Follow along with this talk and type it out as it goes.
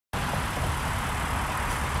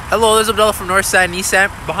Hello, this is Abdalla from Northside Nissan.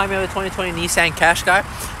 Behind me I have the 2020 Nissan Qashqai.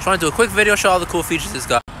 Just want to do a quick video, show all the cool features it's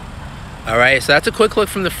got. Alright, so that's a quick look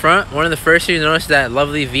from the front. One of the first things you notice is that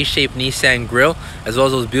lovely V-shaped Nissan grille, as well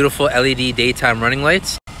as those beautiful LED daytime running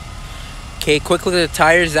lights. Okay, quick look at the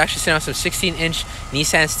tires. It's actually sitting on some 16-inch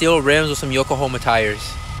Nissan steel rims with some Yokohama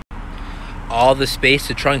tires. All the space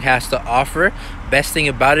the trunk has to offer. Best thing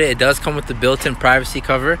about it, it does come with the built-in privacy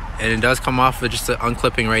cover, and it does come off with just an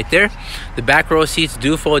unclipping right there. The back row seats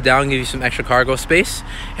do fold down, give you some extra cargo space,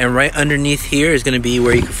 and right underneath here is going to be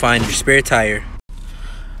where you can find your spare tire.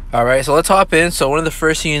 Alright, so let's hop in. So one of the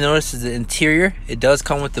first things you notice is the interior. It does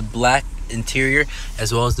come with the black interior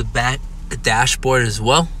as well as the back dashboard as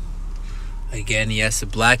well. Again, yes, the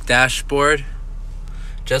black dashboard.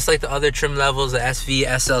 Just like the other trim levels, the SV,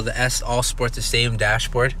 SL, the S all sport the same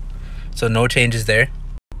dashboard. So no changes there.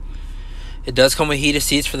 It does come with heated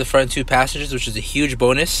seats for the front two passengers, which is a huge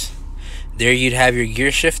bonus. There you'd have your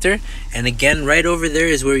gear shifter. And again, right over there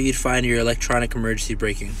is where you'd find your electronic emergency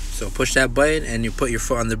braking. So push that button and you put your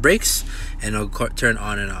foot on the brakes and it'll turn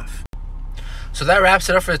on and off. So that wraps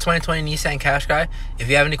it up for the 2020 Nissan Qashqai. If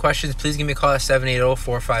you have any questions, please give me a call at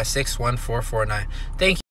 780-456-1449. Thank you.